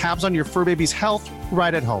keep tabs on your fur baby's health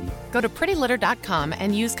right at home. Go to prettylitter.com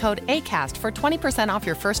and use code ACAST for 20% off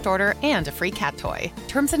your first order and a free cat toy.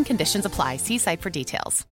 Terms and conditions apply. See site for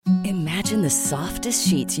details. Imagine the softest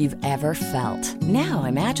sheets you've ever felt. Now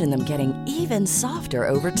imagine them getting even softer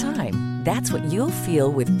over time. That's what you'll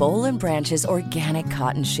feel with Boll & Branch's organic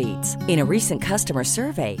cotton sheets. In a recent customer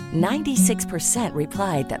survey, 96%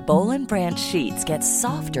 replied that Boll & Branch sheets get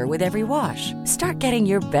softer with every wash. Start getting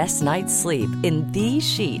your best night's sleep in these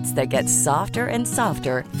sheets that get softer and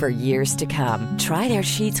softer for years to come. Try their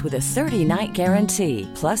sheets with a 30-night guarantee.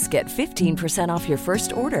 Plus, get 15% off your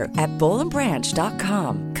first order at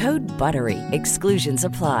bollandbranch.com. Code BUTTERY. Exclusions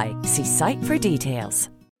apply. See site for details.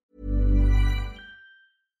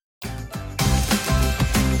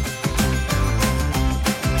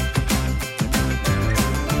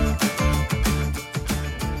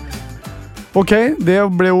 Ok, det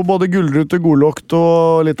ble jo både gullrute, godlukt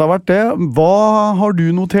og litt av hvert det. Hva har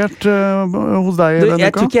du notert hos deg denne uka?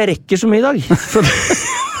 Jeg tror ikke jeg rekker så mye i dag. For det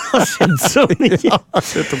har skjedd så mye.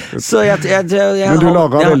 Så jeg men du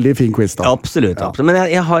laget veldig fin quiz da. Absolutt, absolutt.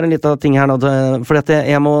 Men jeg har en liten ting her nå, fordi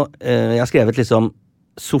at jeg har skrevet liksom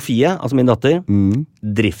Sofie, altså min datter,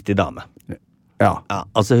 driftig dame. Ja.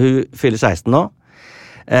 Altså hun fyller 16 nå,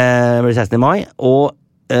 blir 16 i mai, og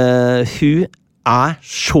hun er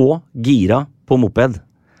så gira på moped.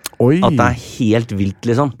 Oi. At det helt vilt,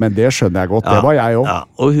 liksom. Men det skjønner jeg godt, det var jeg også. Ja.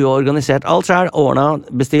 Og hun har organisert alt selv, ordnet,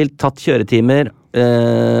 bestilt, tatt kjøretimer,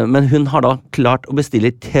 men hun har da klart å bestille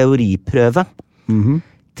teoriprøve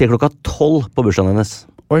til klokka 12 på bursdagen hennes.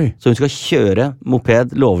 Oi. Så hun skal kjøre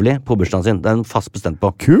moped lovlig på bursdagen sin. Det er hun fast bestemt på.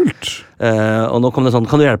 Kult! Og nå kom det sånn,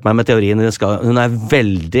 kan du hjelpe meg med teorien? Hun er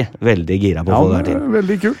veldig, veldig gira på å få det her til.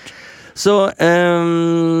 Veldig kult. Så,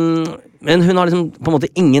 men hun har liksom på en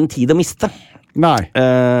måte ingen tid å miste. Nei.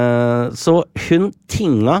 Så hun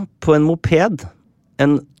tinga på en moped,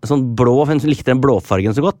 en sånn blå, hun likte den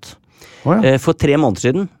blåfargen så godt, for 3 måneder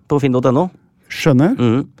siden på finn.no. Skjønner.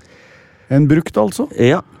 En brukt altså?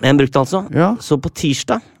 Ja, en brukt altså. Ja. Så på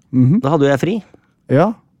tirsdag, da hadde jeg fri.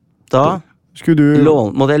 Ja. Da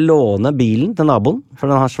måtte jeg låne bilen til naboen, for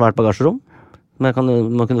den har svært bagasjerom. Men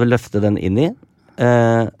man kunne løfte den inn i.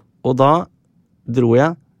 Og da dro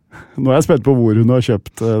jeg. Nå er jeg spent på hvor hun har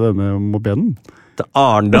kjøpt denne mopeden. Til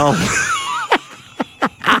Arendal.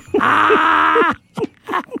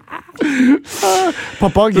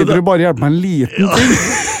 Pappa, gidder du bare hjelpe meg en liten ting?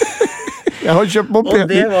 Jeg har kjøpt mopeden. Og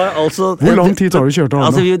det var altså, hvor lang tid tar du kjørt til Arendal?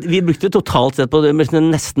 Altså, vi brukte totalt sett på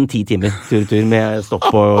nesten 10 timer tur med stopp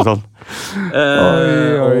og sånn.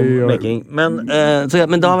 Men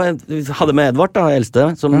da hadde med Edvard, da,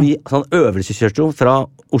 eldste, som sånn øvelseskjørte fra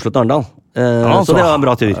Oslo til Arendal. Så det var en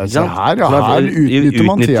bra tur. Her utnytter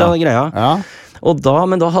man tida. Greia. Ja.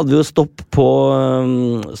 Men da hadde vi jo stopp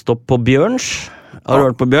på Bjørns. Har du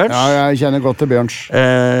hørt på Bjørns? Ja, jeg kjenner godt til Bjørns.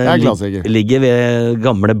 Jeg er glassikker. Ligger ved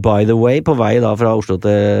gamle By the Way på vei da fra Oslo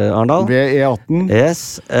til Arendal. Ved E18.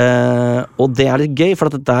 Yes. Og det er litt gøy, for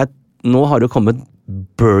at nå har det jo kommet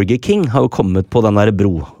Burger King har jo kommet på den der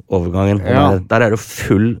broovergangen. Ja. Der er det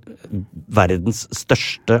full verdens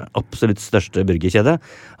absolutt største burgerkjede.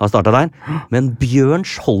 Har startet der. Men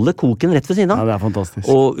Bjørns holder koken rett ved siden av. Ja, det er fantastisk.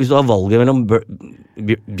 Og hvis du har valget mellom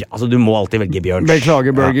altså du må alltid velge Bjørns.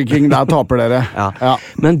 Beklager Burger King, der taper dere. Ja.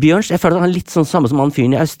 Men Bjørns, jeg føler at han er litt sånn samme som han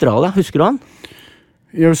fyren i Australia. Husker du han?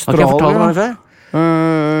 I Australia? Har ikke jeg fortalt om han før?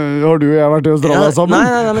 Har du og jeg vært i Australia sammen?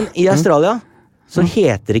 Nei, men i Australia så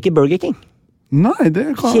heter det ikke Burger King. Nei,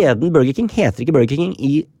 det kan... Kjeden Burger King heter ikke Burger King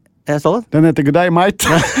i Australia. Den heter Good Day, mate.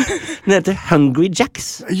 Den heter Hungry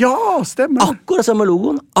Jacks. Ja, stemmer. Akkurat samme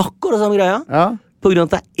logoen, akkurat samme greia. Ja. På grunn av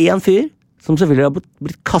at det er en fyr som selvfølgelig har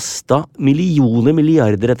blitt kastet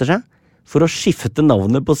milliarder etter seg for å skifte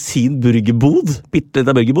navnet på sin burgerbod,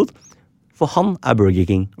 bittelita burgerbod. For han er Burger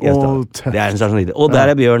King i Australia. Det er en sånn idé. Og der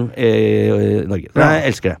er Bjørn i Norge. Jeg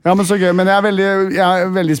elsker det. Ja, men så gøy. Men jeg er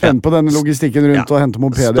veldig spent på denne logistikken rundt å hente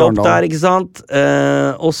moped i Arendal. Stopp der, ikke sant?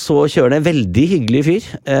 Og så kjører det en veldig hyggelig fyr.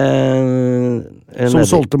 Som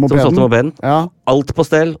solgte mopeden. Ja. Alt på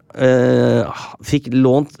stell. Fikk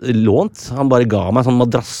lånt. Han bare ga meg sånn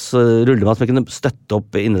madrass, rullemat som jeg kunne støtte opp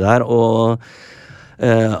inni der, og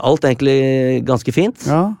alt egentlig ganske fint.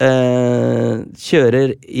 Ja.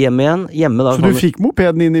 Kjører hjem igjen. Da, så du fikk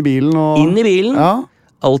mopeden inn i bilen? Inn i bilen. Ja.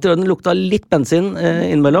 Alt i orden. Lukta litt bensin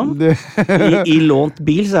innimellom. I lånt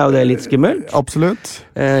bil så er jo det litt skummelt. Absolutt.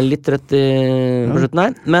 Litt rødt på slutten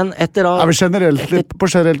her. Men etter da... på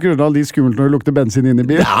generelt grunnlag de skummelt når det lukter bensin inn i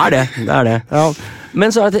bil. Det er det. Ja. Men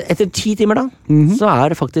så er det etter 10 timer da, så er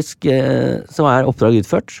det faktisk så er oppdraget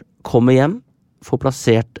utført. Kommer hjem, får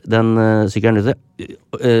plassert den sykkelen ute.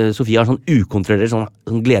 Sofie har sånn ukontrollert,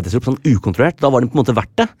 sånn gledesrop, sånn ukontrollert. Da var den på en måte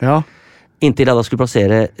verdt det. Ja. Inntil jeg da skulle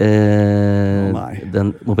plassere den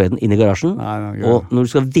mopeden inn i garasjen. Og når du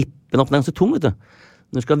skal vippe den opp, den er ganske tung, vet du.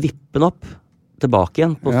 Når du skal vippe den opp tilbake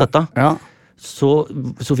igjen på støtta, så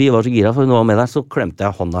Sofie var så gira, for hun var med der, så klemte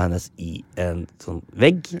jeg hånda hennes i en sånn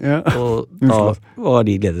vegg, og da var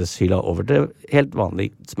de gledeshyla over til helt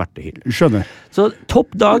vanlig smertehyl. Skjønner. Så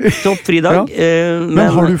topp dag, topp fridag.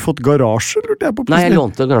 Men har du fått garasje, lurte jeg på? Nei, jeg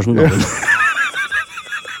lånte garasjen.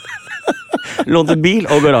 Lånte bil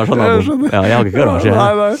og garasje av naboen. Ja, jeg har ikke garasje.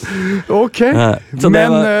 Nei. Ok.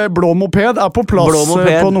 Men blå moped er på plass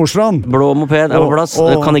på Nordstrand. Blå moped er på plass.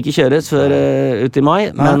 Det kan ikke kjøres før ut i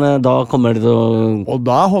mai, men da kommer det til å... Og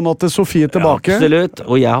da er hånda til Sofie tilbake. Ja, absolutt.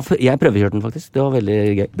 Og jeg prøvekjørte den faktisk. Det var veldig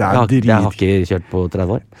gøy. Jeg har ikke kjørt på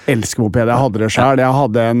 30 år. Elsker moped. Jeg hadde det selv. Jeg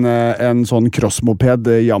hadde en sånn crossmoped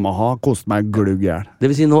Yamaha. Kostet meg glugg gjerne. Det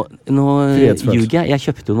vil si, nå ljuger jeg. Jeg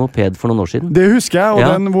kjøpte jo moped for noen år siden. Det husker jeg.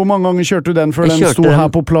 Og hvor mange ganger kjørte du den før den sto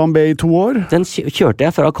her på plan B i 2 år? Den kjørte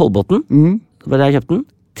jeg fra Kolbotn, hvor jeg kjøpte den,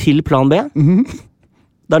 til plan B,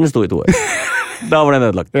 der den sto i 2 år. Da var den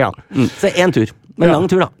nedlagt. Ja. Så en tur. Men lang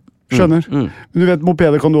tur da. Skjønner. Men du vet,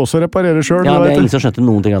 mopeder kan du også reparere selv. Ja, det er ingen som skjønte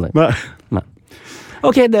noen ting av det. Nei.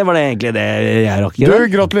 Ok, det var det egentlig det jeg rakk.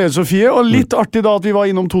 Gratulerer, Sofie. Og litt artig da at vi var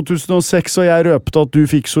innom 2006, og jeg røpte at du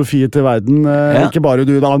fikk Sofie til verden. Ikke bare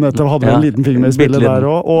du da, nettopp hadde en liten finger med spillet der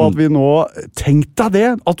også. Og at vi nå, tenk deg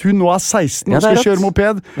det, at hun nå er 16 og skal kjøre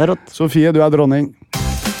moped. Sofie, du er dronning.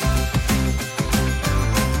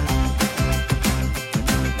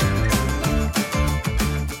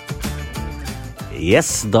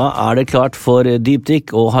 Yes, da er det klart for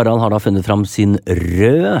dypdykk, og Harald har da funnet fram sin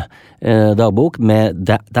røde dagbok.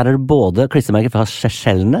 Der er det både klistremerker fra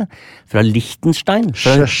Seychellene, fra Liechtenstein,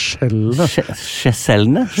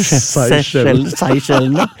 Seychellene,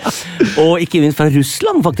 og ikke minst fra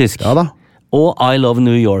Russland, faktisk. Ja da. Og I Love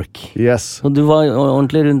New York. Yes. Og du var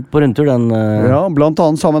ordentlig på rundtur den... Ja, blant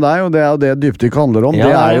annet sammen med deg, og det er jo det dypdykk handler om. Ja,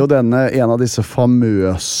 det er jo en av disse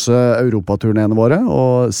famøse europaturnéene våre,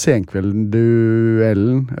 og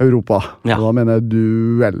Senkveldduellen Europa. Ja. Da mener jeg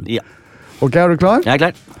duell. Ja. Ok, er du klar? Jeg er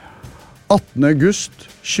klar. 18. august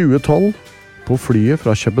 2012 på flyet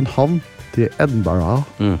fra København til Edinburgh.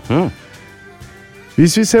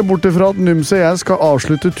 Hvis vi ser bort fra at Nums og jeg skal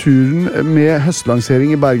avslutte turen med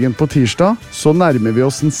høstlansering i Bergen på tirsdag, så nærmer vi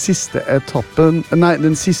oss den siste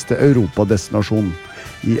europadestinasjonen.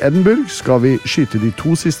 I Edinburgh skal vi skyte de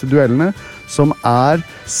 2 siste duellene, som er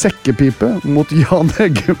sekkepipe mot Jan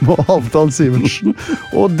Eggum og Halvdan Sivertsen,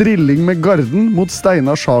 og drilling med Garden mot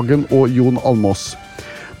Steinar Sagen og Jon Almås.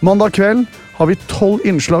 Mandag kveld har vi 12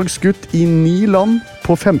 innslag skutt i 9 land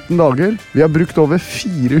på 15 dager. Vi har brukt over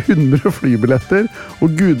 400 flybilletter,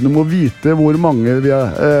 og gudene må vite hvor mange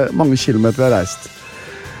kilometer vi har reist.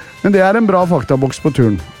 Men det en bra faktaboks på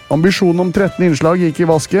turen. Ambisjonen om 13 innslag gikk i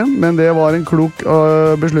vasken, men det var en klok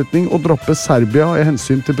beslutning å droppe Serbia i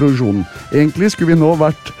hensyn til produksjonen. Egentlig skulle vi nå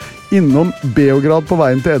vært innom Beograd på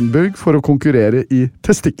veien til Edinburgh for å konkurrere i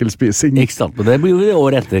testikkelspising. Ikke sant, og det blir jo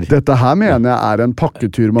året etter. Dette her mener jeg en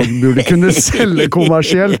pakketur man burde kunne selge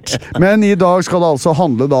kommersielt. Men i dag skal det altså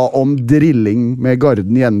handle da om drilling med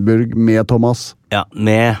Garden i Edinburgh med Thomas. Ja,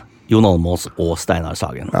 med Jon Almaas og Steinar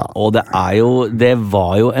Sagen. Ja. Og det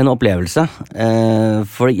var jo en opplevelse.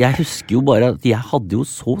 For jeg husker jo bare at jeg hadde jo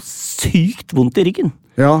så sykt vondt i ryggen.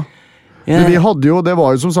 Ja. Men vi hadde jo, det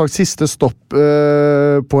var jo som sagt siste stopp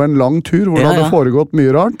på en lang tur, hvor det hadde foregått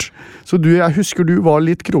mye rart. Så jeg husker du var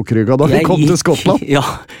litt krokrygga da vi kom til Skottland. Ja,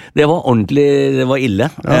 det var ordentlig, det var ille.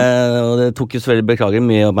 Og det tok jo selvfølgelig, beklager,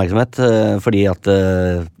 mye oppmerksomhet, fordi at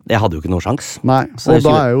jeg hadde jo ikke noe sjans. Nei, og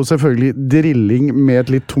da jo selvfølgelig drilling med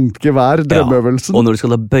et litt tungt gevær, drømmeøvelsen. Og når du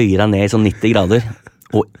skal da bøye deg ned i sånn 90 grader,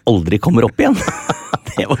 og aldri kommer opp igjen.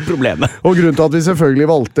 Det var problemet. Og grunnen til at vi selvfølgelig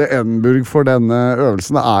valgte Edinburgh for denne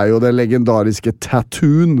øvelsen jo det legendariske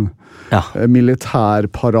Tattoon. Ja.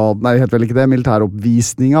 Militærparaden, nei, helt vel ikke det,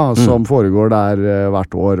 militæroppvisninga som foregår der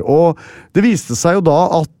hvert år. Og det viste seg jo da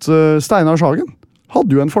at Steinar Sagen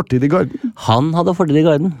hadde jo en fortid i Garden. Han hadde fortid i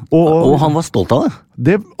Garden, og han var stolt av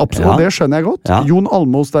det. Absolutt, og det skjønner jeg godt. Ja. Jon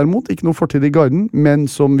Almaas derimot, ikke noe fortid i Garden,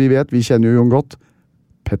 men som vi vet, vi kjenner jo Jon godt,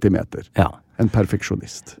 petimeter. Ja. En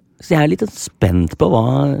perfeksjonist. Så jeg litt spent på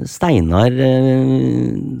hva Steinar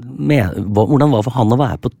hvordan var for han å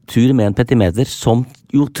være på tur med en petimeter som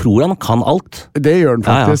jo tror han kan alt. Det gjør han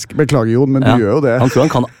faktisk. Ja. Beklager Jon, men du gjør jo det. Han tror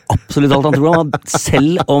han kan absolutt alt. Han tror han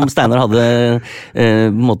selv om Steinar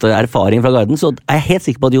hadde erfaring fra Garden, så jeg helt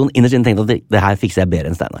sikker på at Jon innerst inne tenkte at det her fikser jeg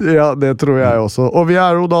bedre enn Steinar. Ja, det tror jeg også. Og vi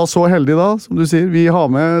jo da så heldige da, som du sier. Vi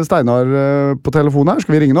har med Steinar på telefonen her.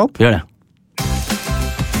 Skal vi ringe han opp? Gjør det.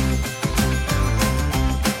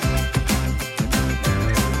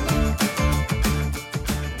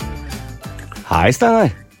 Hei, Steinar.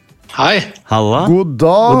 Hei. Halla. God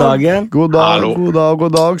dag. God dagen.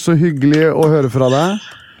 God dag. Så hyggelig å høre fra deg.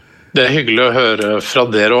 Det hyggelig å høre fra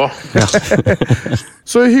dere også. Ja.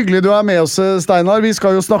 Så hyggelig du med oss, Steinar. Vi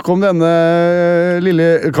skal jo snakke om denne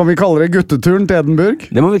lille, kan vi kalle det gutteturen til Edinburgh?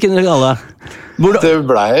 Det må vi kunne kalle det. Det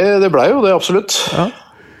ble jo det, absolutt. Ja.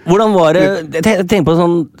 Hvordan var det, tenk på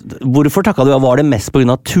sånn, hvorfor takket du av, var det mest på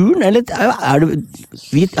grunn av turen, eller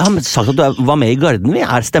vi har sagt at du var med i Garden,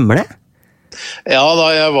 stemmer det? Ja, da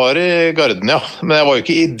jeg var i Garden, ja. Men jeg var jo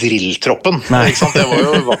ikke i drilltroppen. Ikke sant? Jeg var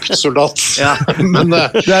jo vaktsoldat. Ja. Men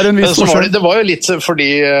det var jo litt fordi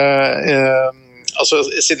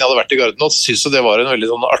siden jeg hadde vært i Garden, synes jeg det var en veldig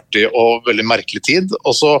sånn artig og veldig merkelig tid.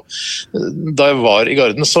 Og så, da jeg var i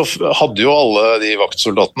Garden, så hadde jo alle de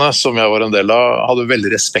vaktsoldatene som jeg var en del av, hadde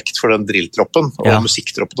veldig respekt for den drilltroppen og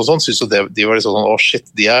musikktroppen og sånn. Synes jo de var litt sånn,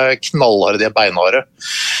 shit, de knallharde, de beinharde.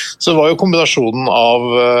 Så det var jo kombinasjonen av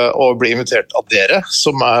å bli invitert av dere,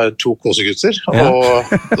 som 2 kosegutter,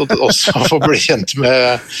 og også få bli kjent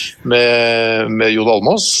med Jon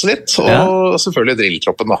Almaas litt, og selvfølgelig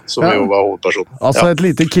drilltroppen da, som jo var hovedpersonen. Altså et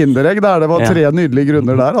lite kinderegg der, det var 3 nydelige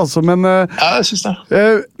grunner der, altså, men jeg synes det.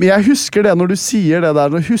 Jeg husker det når du sier det der,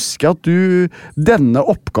 nå husker jeg at denne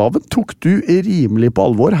oppgaven tok du rimelig på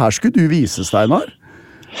alvor. Her skulle du vise, Steinar.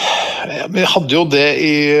 Jeg hadde jo det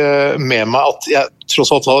med meg at jeg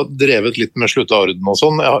tross alt har drevet litt med slutteorden og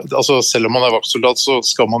sånn. Selv om man vaktsoldat, så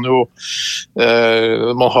skal man jo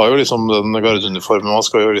man har jo liksom den gardeuniformen, man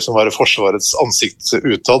skal jo liksom være forsvarets ansikt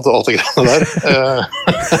utad og alt det greiene der.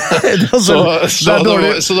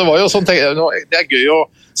 Så det var jo sånn, det gøy å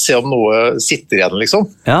se om noe sitter igjen, liksom.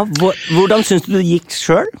 Ja, hvordan synes du det gikk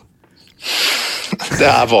selv?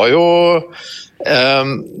 Det var jo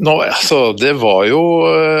det var jo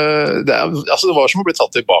det var som å bli tatt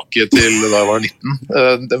tilbake til da jeg var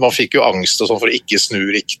 19. Man fikk jo angst og sånn for å ikke snu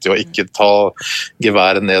riktig og ikke ta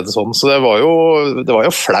geværet ned sånn. Så det var jo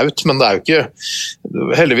flaut, men det jo ikke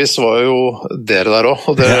heldigvis var jo dere der også,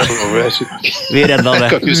 og vi redda det. Jeg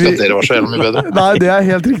kan ikke huske at dere var så helt mye bedre. Nei, det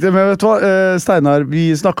helt riktig, men vet du hva, Steinar, vi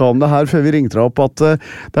snakket om det her før vi ringte deg opp, at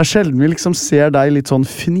det sjelden vi liksom ser deg litt sånn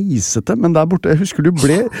fnisete, men der borte, jeg husker du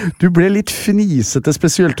ble litt fnisete,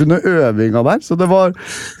 spesielt under øvinga der, så det var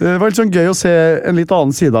litt sånn gøy å se en litt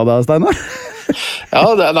annen side av deg, Steinar.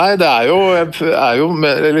 Ja, det er jo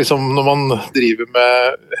med, liksom, når man driver med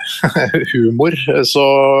humor, så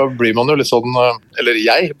blir man jo litt sånn, eller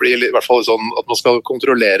jeg blir i hvert fall litt sånn at man skal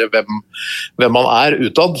kontrollere hvem man er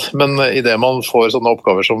utad, men i det man får sånne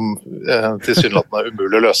oppgaver som tilsynelatende er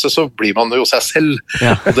umulig å løse, så blir man jo seg selv.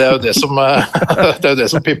 Ja. Og det er jo det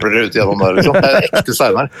som pipler ut gjennom der, liksom. Det er ekte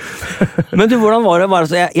Steinar. Men du, hvordan var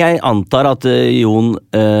det? Jeg antar at Jon,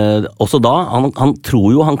 også da, han tror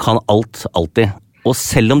jo han kan alt, alltid. Og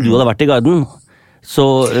selv om du hadde vært i Garden, så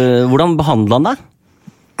hvordan behandlet han deg?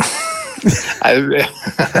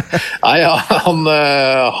 Nei,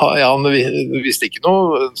 han visste ikke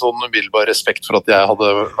noe sånn umiddelbar respekt for at jeg hadde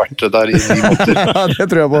vært der i 9 måneder. Ja, det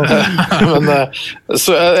tror jeg på. Men,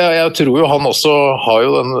 så jeg tror jo han også har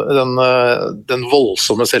jo den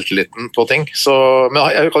voldsomme selvtilliten på ting. Så, men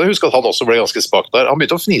jeg kan jo huske at han også ble ganske spak der. Han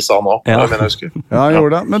begynte å fnise han også, ja. Jeg husker. Ja, han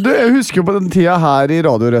gjorde det. Men du, jeg husker jo på den tida her i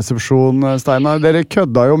Radioresepsjonen, Steinar, dere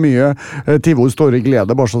kødda jo mye til vår store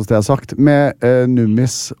glede, bare sånn det jeg har sagt, med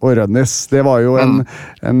Nummis og Rønnis. Det var jo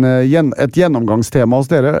et gjennomgangstema hos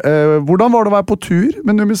dere. Hvordan var det å være på tur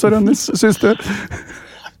med Nummis og Rønnis, synes du?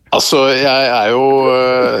 Altså, jeg er jo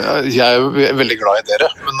veldig glad i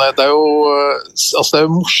dere, men det er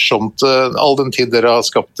jo morsomt all den tid dere har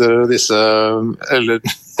skapt disse,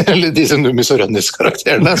 eller disse Nummis og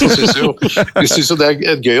Rønnis-karakterene, så vi synes jo det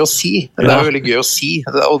er gøy å si. Det er jo veldig gøy å si,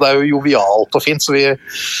 og det er jo jovialt og fint, så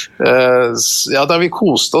vi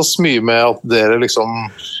koste oss mye med at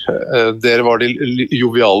dere var de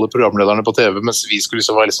joviale programlederne på TV, mens vi skulle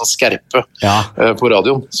liksom være litt sånn skerpe på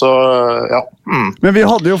radioen. Så, ja. Men vi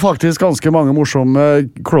hadde jo faktisk ganske mange morsomme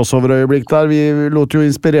crossover-øyeblikk der. Vi låt jo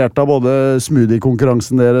inspirert av både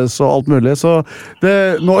smoothie-konkurransen deres og alt mulig, så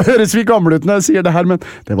nå høres vi gamle ut når jeg sier det her, men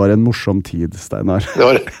det var en morsom tid, Steinar. Det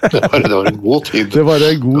var en god tid. Det var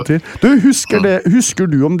en god tid. Du, husker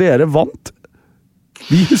du om dere vant?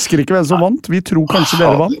 Vi husker ikke hvem som vant. Vi tror kanskje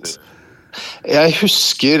dere vant. Jeg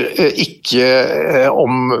husker ikke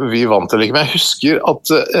om vi vant eller ikke, men jeg husker at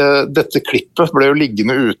dette klippet ble jo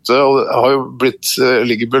liggende ute, og har jo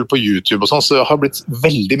ligger vel på YouTube og sånn, så det har blitt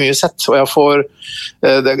veldig mye sett, og jeg får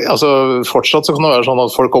fortsatt så kan det være sånn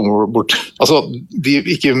at folk kommer bort, altså de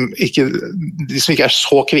som ikke er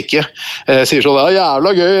så kvikke, sier sånn,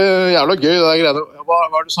 jævla gøy det der greiene, hva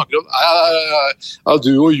er det du snakker om? Ja,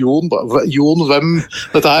 du og Jon, hvem?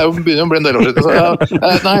 Dette her begynner å bli en del år siden.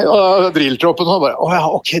 Nei, drilltroppen, og bare,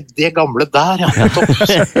 ok, det gamle der, topp.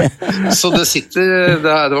 Så det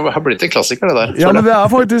har blitt en klassiker, det der. Ja, men det er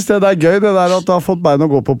faktisk det er gøy, det der at det har fått bein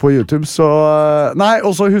å gå på YouTube, så nei,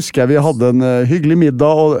 og så husker jeg vi hadde en hyggelig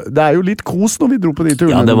middag, og det er jo litt kos når vi dro på de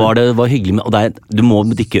turene. Ja, det var hyggelig, og du må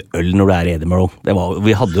drikke øl når du er i Edinburgh.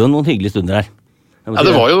 Vi hadde jo noen hyggelige stunder der. Ja,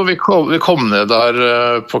 det var jo, vi kom ned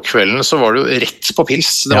der på kvelden, så var det jo rett på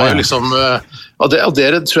pils. Det var jo liksom, og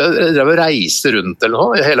dere tror jeg reiste rundt eller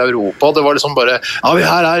noe, i hele Europa, og det var liksom bare, vi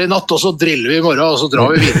er her i natt, og så driller vi i morgen, og så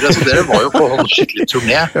drar vi videre, så dere var jo på en skikkelig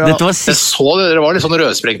turné. Jeg så dere var litt sånn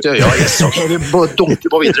rødsprengt i øya, ok, vi dunker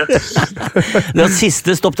på videre. Det var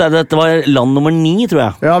siste stopp der, dette var land nummer 9, tror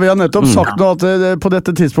jeg. Ja, vi har nettopp sagt nå at på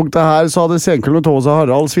dette tidspunktet her, så hadde Senkveld med Thomas og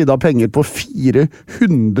Harald svidd av penger på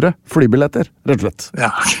 400 flybilletter, rett og slett.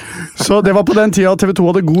 Ja. Så det var på den tida TV 2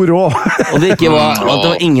 hadde god råd. Og det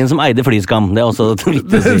var ingen som eide flyskam. Det er også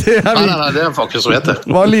viktig å si. Nei, det er faktisk så vet det.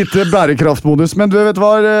 Det var lite bærekraftmodus. Men du vet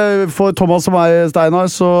hva, for Thomas og meg,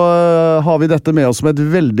 Steinar, så har vi dette med oss som et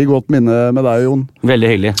veldig godt minne med deg, Jon.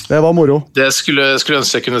 Veldig hyggelig. Det var moro. Det skulle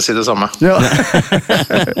ønske jeg kunne si det samme. Ja.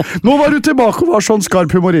 Nå var du tilbake og var sånn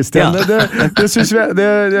skarp humorist igjen. Ja. Det synes vi,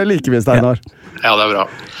 det liker vi, Steinar. Ja, det er bra.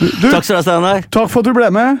 Takk skal du ha, Steinar. Takk for at du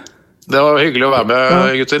ble med. Det var hyggelig å være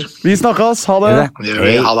med, gutter. Vi snakkes, ha det.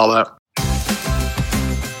 Ha det.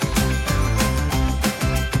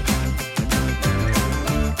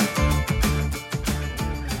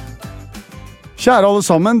 Kjære alle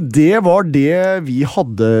sammen, det var det vi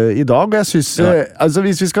hadde i dag. Jeg synes, altså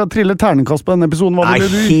hvis vi skal trille terningkast på denne episoden, hva ville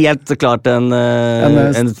du? Helt klart en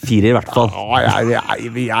 4 i hvert fall.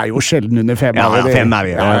 Vi er jo sjelden under 5. Ja, 5 er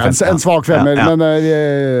vi. En svak 5-er,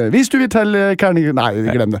 men hvis du vil telle Kerning... Nei,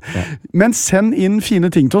 glem det. Men send inn fine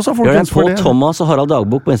ting til oss, folkens. På Thomas og Harald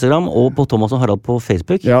Dagbok på Instagram, og på Thomas og Harald på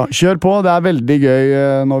Facebook. Ja, kjør på. Det er veldig gøy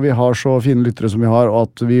når vi har så fine lyttere som vi har, og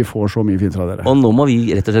at vi får så mye fint fra dere. Og nå må vi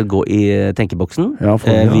rett og slett gå i tenkeboksen. Ja,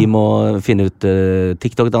 vi må finne ut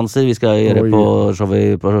TikTok-danser vi skal gjøre på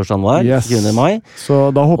showet på Januar, 20. mai. Så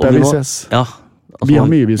da håper jeg vi ses. Ja. Vi har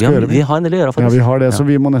mye vi skal gjøre. Vi har en del å gjøre, faktisk. Ja, vi har det, så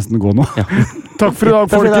vi må nesten gå nå. Ja. Takk for i dag,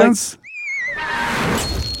 folkens!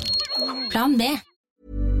 Plan B.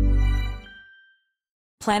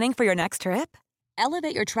 Planning for your next trip?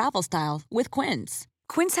 Elevate your travel style with Quince.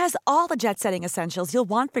 Quince has all the jet-setting essentials you'll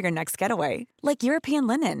want for your next getaway, like European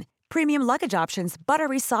linen, premium luggage options,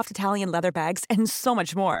 buttery soft Italian leather bags, and so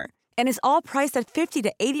much more. And is all priced at 50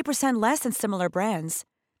 to 80% less than similar brands.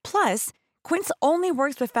 Plus, Quince only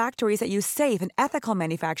works with factories that use safe and ethical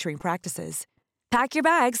manufacturing practices. Pack your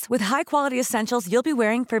bags with high-quality essentials you'll be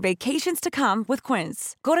wearing for vacations to come with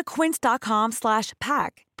Quince. Go to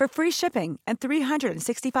quince.com/pack for free shipping and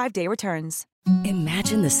 365-day returns.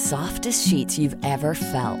 Imagine the softest sheets you've ever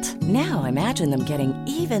felt. Now imagine them getting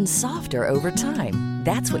even softer over time.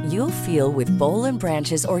 That's what you'll feel with Boll &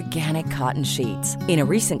 Branch's organic cotton sheets. In a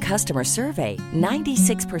recent customer survey,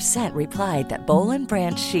 96% replied that Boll &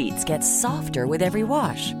 Branch sheets get softer with every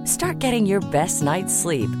wash. Start getting your best night's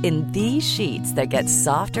sleep in these sheets that get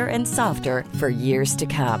softer and softer for years to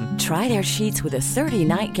come. Try their sheets with a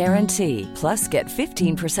 30-night guarantee. Plus, get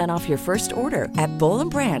 15% off your first order at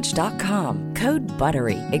bollandbranch.com. Code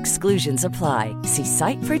BUTTERY. Exclusions apply. See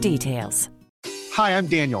site for details. Hi, I'm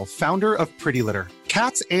Daniel, founder of Pretty Litter.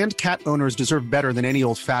 Cats and cat owners deserve better than any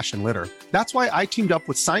old-fashioned litter. That's why I teamed up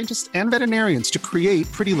with scientists and veterinarians to create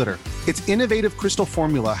Pretty Litter. Its innovative crystal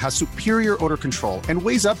formula has superior odor control and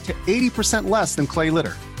weighs up to 80% less than clay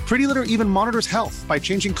litter. Pretty Litter even monitors health by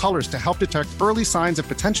changing colors to help detect early signs of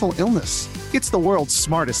potential illness. It's the world's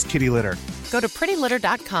smartest kitty litter. Go to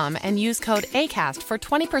prettylitter.com and use code ACAST for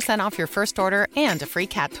 20% off your first order and a free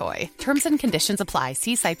cat toy. Terms and conditions apply.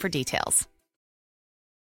 See site for details.